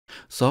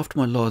So after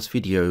my last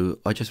video,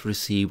 I just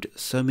received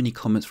so many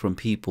comments from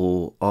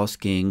people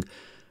asking,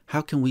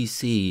 how can we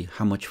see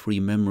how much free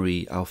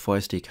memory our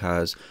Firestick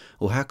has,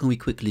 or how can we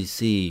quickly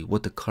see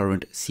what the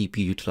current CPU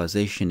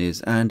utilization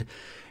is? And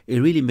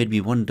it really made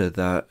me wonder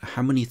that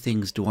how many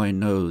things do I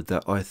know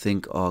that I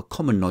think are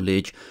common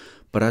knowledge,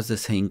 but as the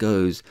saying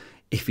goes,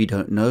 if you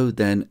don't know,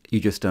 then you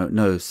just don't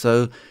know.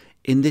 So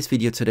in this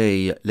video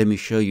today, let me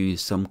show you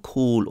some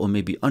cool or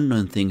maybe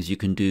unknown things you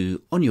can do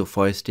on your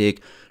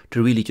Firestick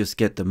to really just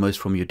get the most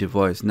from your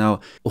device. Now,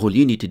 all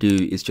you need to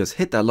do is just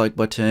hit that like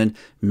button,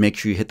 make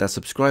sure you hit that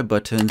subscribe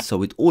button. So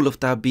with all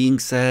of that being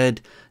said,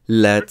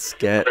 let's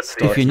get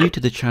started. If you're new to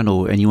the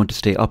channel and you want to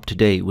stay up to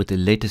date with the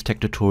latest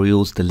tech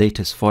tutorials, the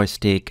latest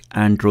Firestick,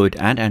 Android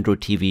and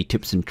Android TV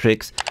tips and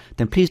tricks,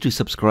 then please do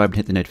subscribe and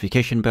hit the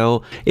notification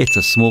bell. It's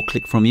a small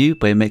click from you,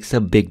 but it makes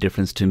a big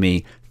difference to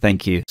me.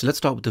 Thank you. So let's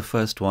start with the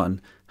first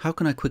one. How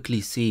can I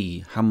quickly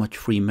see how much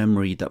free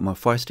memory that my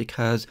Firestick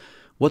has,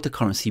 what the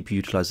current CPU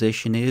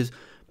utilization is,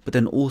 but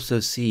then also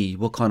see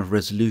what kind of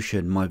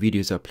resolution my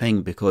videos are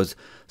playing, because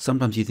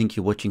sometimes you think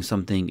you're watching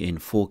something in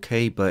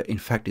 4K, but in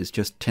fact it's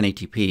just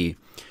 1080p.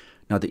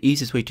 Now the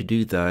easiest way to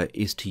do that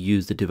is to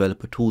use the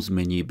developer tools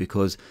menu,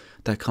 because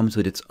that comes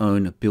with its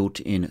own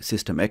built-in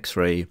system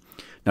X-ray.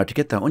 Now to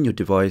get that on your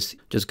device,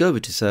 just go over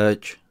to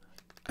search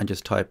and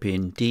just type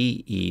in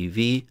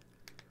DEV.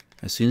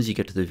 As soon as you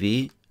get to the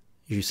V,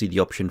 you see the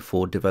option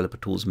for developer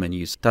tools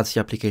menus. That's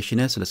the application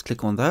here, so let's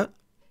click on that.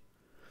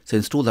 So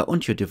install that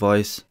onto your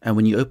device, and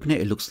when you open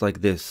it, it looks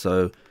like this.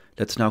 So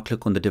let's now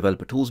click on the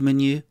developer tools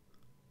menu,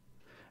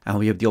 and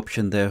we have the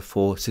option there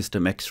for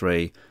system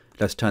X-ray.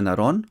 Let's turn that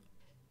on,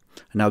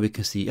 and now we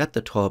can see at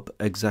the top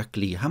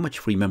exactly how much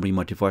free memory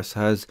my device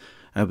has,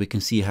 and we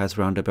can see it has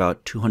around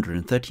about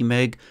 230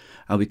 meg,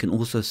 and we can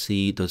also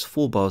see those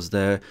 4 bars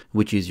there,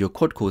 which is your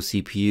quad-core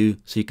CPU,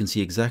 so you can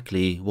see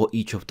exactly what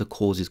each of the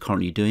cores is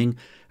currently doing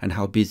and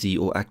how busy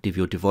or active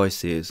your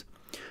device is.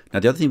 Now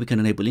the other thing we can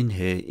enable in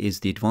here is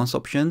the advanced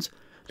options.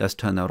 Let's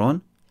turn that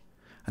on,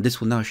 and this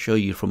will now show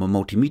you from a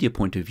multimedia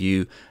point of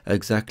view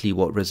exactly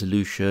what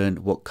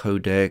resolution, what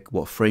codec,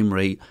 what frame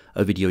rate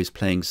a video is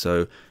playing.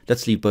 So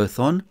let's leave both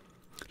on.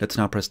 Let's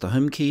now press the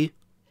home key.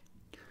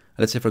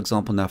 Let's say for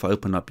example now if I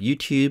open up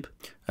YouTube,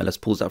 and let's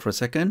pause that for a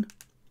second.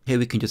 Here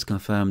we can just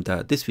confirm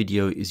that this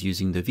video is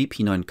using the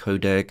VP9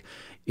 codec.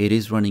 It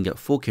is running at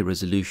 4K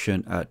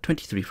resolution at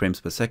 23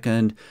 frames per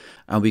second,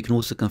 and we can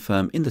also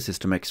confirm in the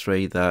system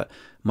X-ray that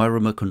my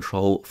remote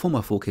control for my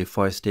 4K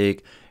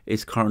Firestick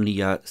is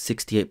currently at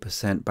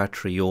 68%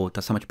 battery, or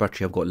that's how much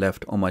battery I've got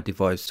left on my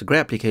device. It's a great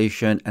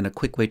application and a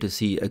quick way to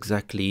see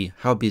exactly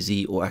how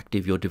busy or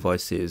active your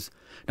device is.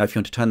 Now if you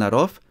want to turn that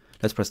off,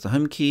 let's press the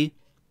home key,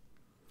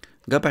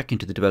 go back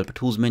into the developer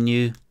tools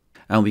menu,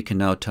 and we can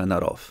now turn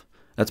that off.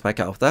 Let's back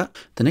out of that.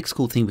 The next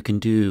cool thing we can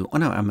do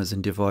on our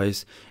Amazon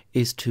device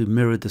is to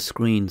mirror the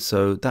screen.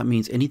 So that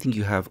means anything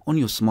you have on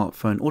your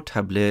smartphone or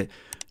tablet,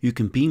 you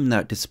can beam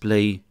that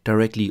display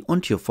directly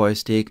onto your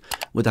Firestick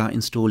without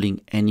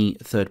installing any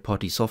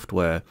third-party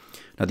software.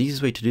 Now the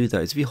easiest way to do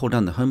that is if you hold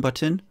down the home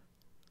button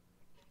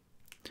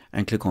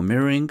and click on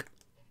mirroring.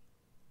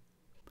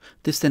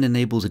 This then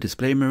enables a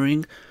display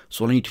mirroring.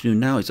 So all I need to do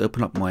now is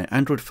open up my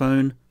Android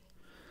phone,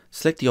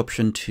 select the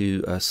option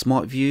to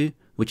Smart View,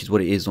 which is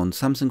what it is on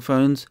Samsung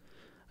phones.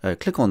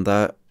 Click on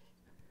that,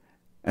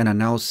 and I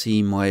now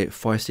see my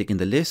Firestick in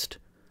the list.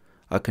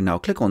 I can now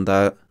click on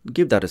that,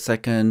 give that a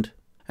second,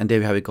 and there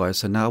we have it guys.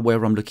 So now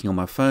wherever I'm looking on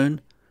my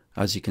phone,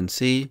 as you can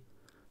see,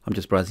 I'm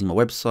just browsing my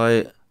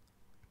website,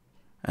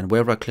 and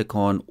wherever I click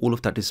on, all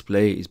of that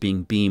display is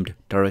being beamed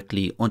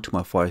directly onto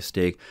my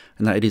Firestick,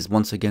 and that it is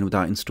once again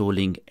without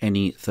installing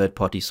any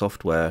third-party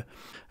software.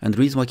 And the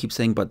reason why I keep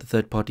saying about the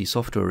third-party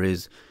software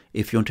is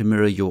if you want to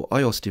mirror your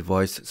iOS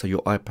device, so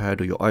your iPad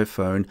or your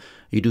iPhone,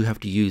 you do have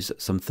to use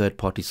some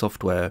third-party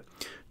software.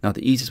 Now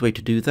the easiest way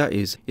to do that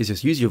is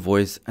just use your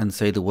voice and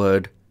say the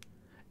word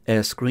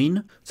Air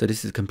Screen. So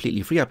this is a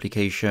completely free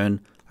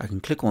application. I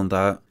can click on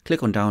that,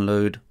 click on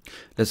download.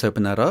 Let's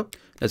open that up.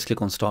 Let's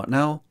click on start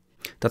now.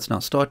 That's now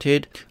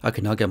started. I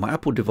can now get my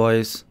Apple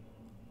device,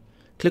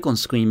 click on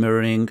screen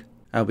mirroring,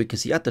 and we can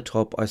see at the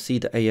top I see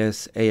the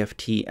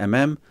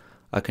ASAFTMM.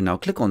 I can now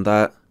click on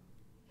that,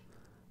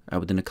 and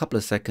within a couple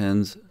of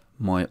seconds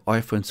my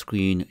iPhone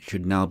screen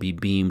should now be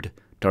beamed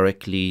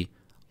directly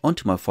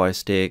onto my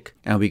Firestick,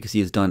 and we can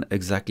see it's done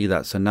exactly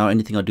that. So now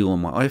anything I do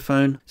on my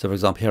iPhone, so for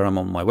example here I'm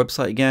on my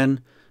website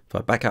again, if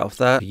I back out of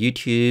that,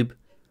 YouTube,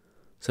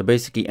 so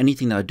basically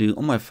anything that I do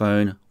on my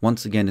phone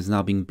once again is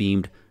now being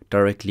beamed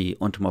directly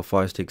onto my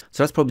Firestick.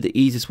 So that's probably the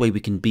easiest way we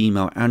can beam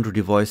our Android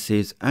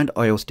devices and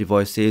iOS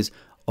devices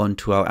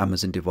onto our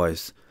Amazon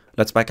device.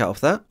 Let's back out of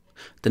that.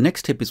 The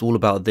next tip is all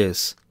about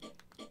this.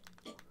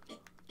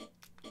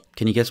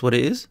 Can you guess what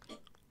it is?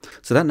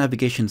 So that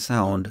navigation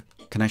sound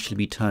can actually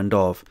be turned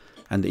off,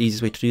 and the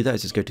easiest way to do that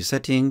is just go to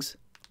settings,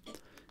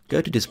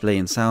 go to display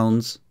and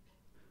sounds,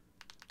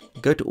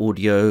 go to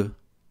audio,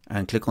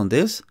 and click on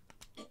this.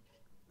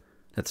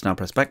 Let's now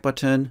press back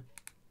button,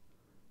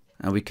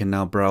 and we can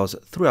now browse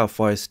through our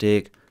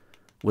Firestick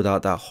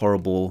without that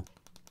horrible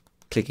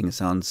clicking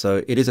sound.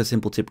 So it is a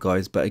simple tip,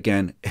 guys, but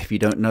again, if you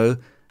don't know,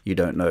 you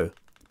don't know.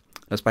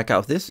 Let's back out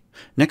of this.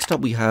 Next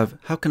up we have,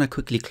 how can I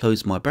quickly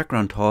close my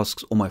background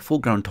tasks or my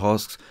foreground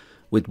tasks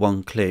with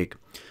one click?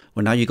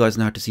 Well, now you guys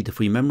know how to see the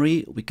free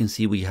memory. We can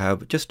see we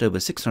have just over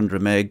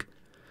 600 meg.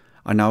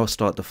 I now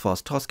start the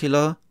fast task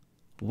killer,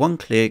 one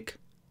click,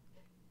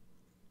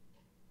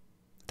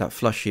 that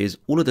flushes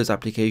all of those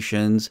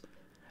applications,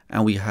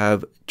 and we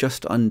have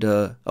just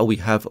under, we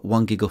have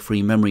 1 gig of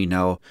free memory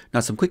now.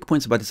 Now some quick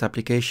points about this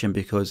application,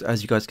 because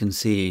as you guys can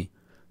see,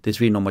 there's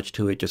really not much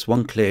to it, just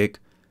one click,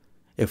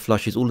 it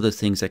flushes all of those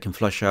things that can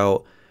flush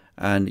out,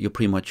 and you're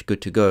pretty much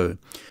good to go.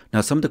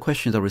 Now some of the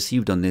questions I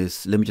received on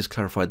this, let me just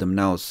clarify them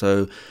now.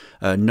 So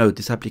no,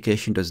 this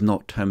application does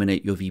not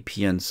terminate your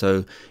VPN.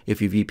 So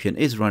if your VPN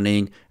is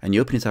running and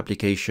you open this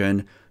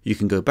application, you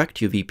can go back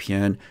to your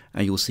VPN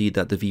and you'll see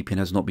that the VPN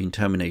has not been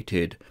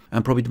terminated.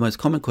 And probably the most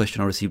common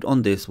question I received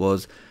on this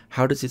was,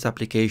 how does this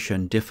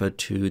application differ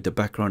to the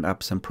background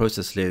apps and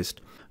process list?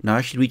 Now I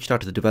actually reached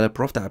out to the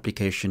developer of the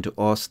application to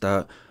ask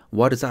that,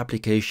 why does the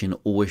application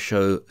always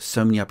show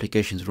so many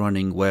applications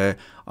running where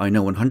I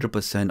know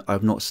 100%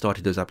 I've not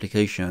started those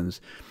applications?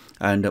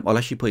 And I'll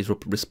actually put his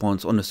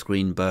response on the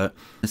screen, but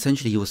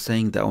essentially he was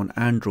saying that on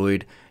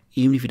Android,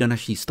 even if you don't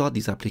actually start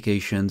these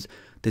applications,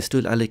 they're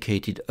still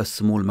allocated a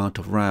small amount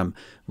of RAM,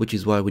 which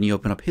is why when you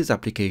open up his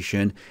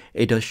application,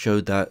 it does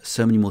show that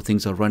so many more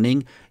things are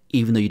running,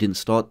 even though you didn't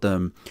start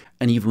them.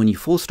 And even when you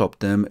full stop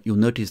them, you'll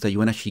notice that you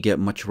won't actually get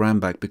much RAM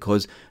back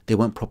because they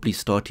weren't properly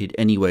started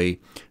anyway.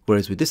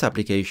 Whereas with this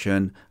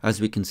application,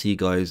 as we can see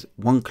guys,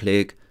 one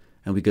click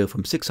and we go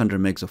from 600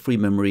 megs of free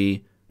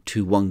memory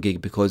to 1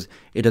 gig because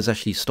it does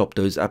actually stop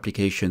those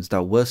applications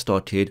that were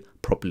started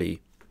properly.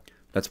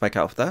 Let's back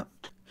out of that.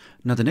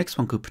 Now the next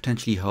one could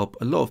potentially help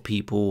a lot of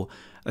people,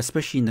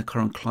 especially in the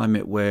current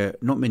climate where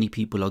not many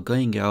people are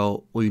going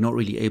out or you're not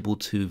really able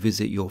to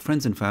visit your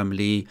friends and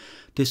family.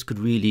 This could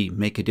really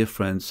make a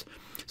difference.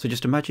 So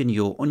just imagine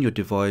you're on your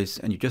device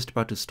and you're just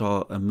about to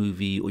start a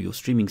movie or your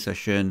streaming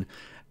session,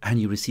 and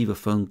you receive a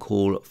phone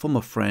call from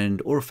a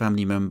friend or a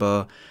family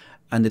member,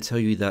 and they tell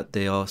you that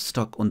they are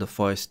stuck on the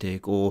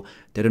Firestick or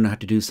they don't know how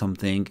to do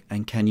something,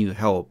 and can you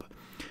help?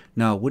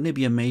 Now, wouldn't it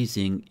be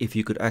amazing if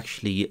you could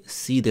actually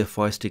see their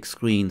Firestick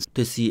screens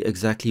to see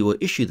exactly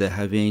what issue they're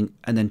having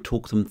and then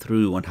talk them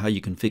through on how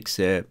you can fix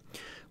it?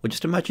 Well,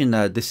 just imagine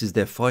that this is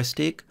their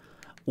Firestick.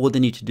 All they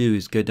need to do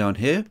is go down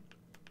here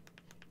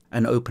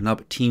and open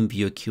up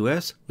TeamViewer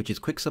QS, which is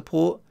quick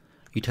support.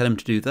 You tell them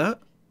to do that.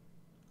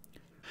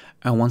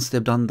 And once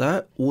they've done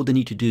that, all they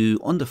need to do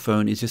on the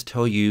phone is just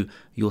tell you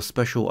your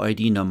special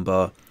ID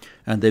number.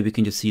 And there we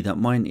can just see that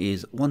mine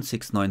is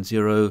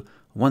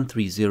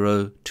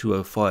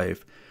 1690130205.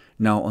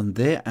 Now on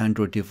their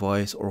Android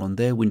device or on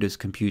their Windows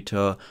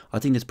computer, I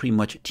think there's pretty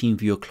much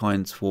TeamViewer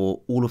clients for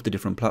all of the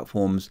different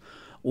platforms.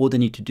 All they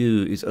need to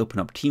do is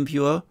open up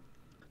TeamViewer.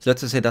 So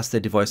let's just say that's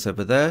their device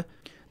over there.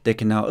 They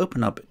can now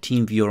open up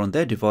TeamViewer on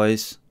their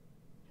device.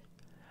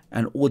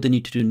 And all they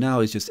need to do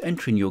now is just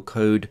enter in your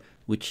code,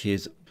 which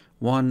is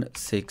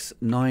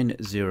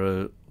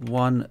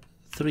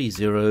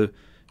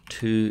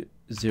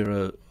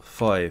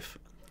 1690130205.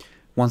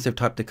 Once they've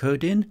typed the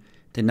code in,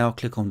 they now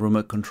click on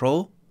remote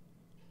control.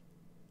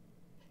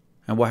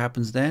 And what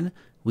happens then?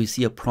 We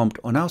see a prompt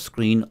on our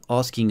screen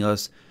asking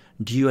us,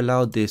 do you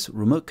allow this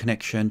remote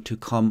connection to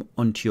come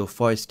onto your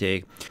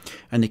Firestick?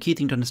 And the key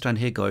thing to understand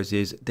here, guys,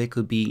 is they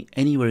could be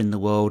anywhere in the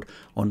world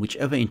on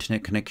whichever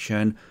internet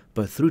connection,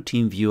 but through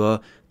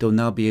TeamViewer, they'll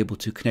now be able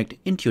to connect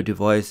into your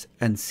device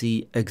and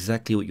see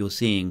exactly what you're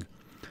seeing.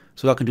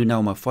 So what I can do now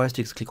on my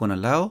Firestick is click on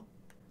allow,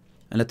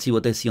 and let's see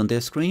what they see on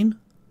their screen.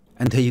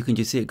 And there you can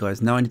just see it, guys.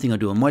 Now anything I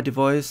do on my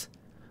device,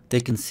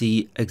 they can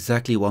see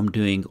exactly what I'm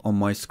doing on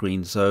my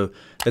screen. So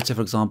let's say,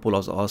 for example, I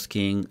was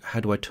asking, how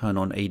do I turn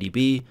on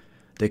ADB?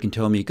 They can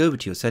tell me, go over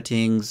to your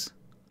settings.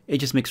 It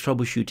just makes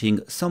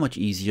troubleshooting so much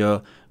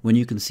easier when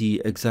you can see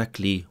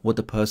exactly what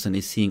the person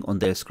is seeing on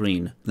their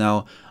screen.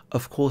 Now,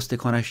 of course, they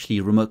can't actually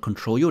remote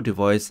control your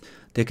device.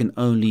 They can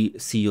only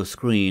see your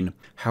screen.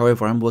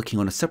 However, I'm working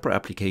on a separate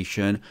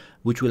application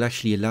which will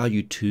actually allow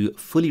you to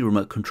fully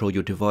remote control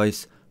your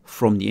device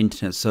from the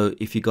internet. So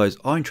if you guys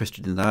are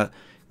interested in that,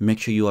 make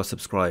sure you are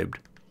subscribed.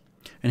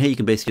 And here you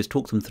can basically just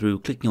talk them through,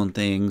 clicking on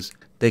things.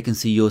 They can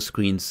see your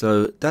screen.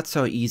 So that's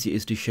how easy it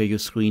is to share your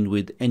screen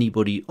with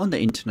anybody on the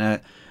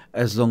internet,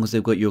 as long as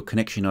they've got your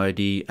connection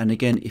ID. And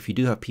again, if you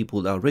do have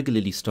people that are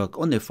regularly stuck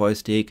on their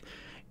Firestick,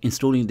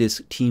 installing this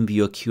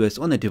TeamViewer QS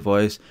on their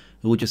device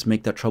will just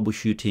make that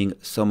troubleshooting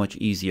so much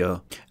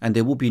easier. And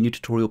there will be a new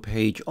tutorial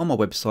page on my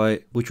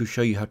website which will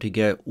show you how to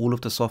get all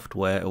of the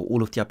software or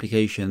all of the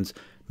applications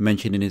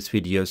mentioned in this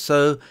video.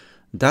 So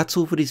that's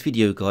all for this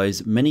video,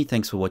 guys. Many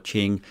thanks for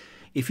watching.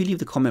 If you leave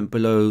the comment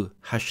below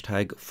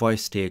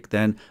 #Firestick,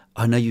 then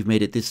I know you've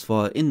made it this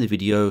far in the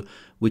video,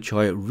 which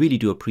I really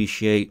do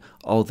appreciate.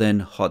 I'll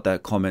then heart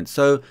that comment.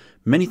 So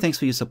many thanks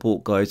for your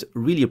support, guys.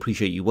 Really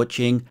appreciate you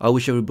watching. I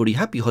wish everybody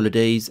happy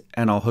holidays,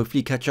 and I'll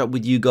hopefully catch up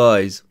with you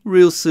guys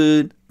real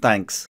soon.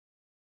 Thanks.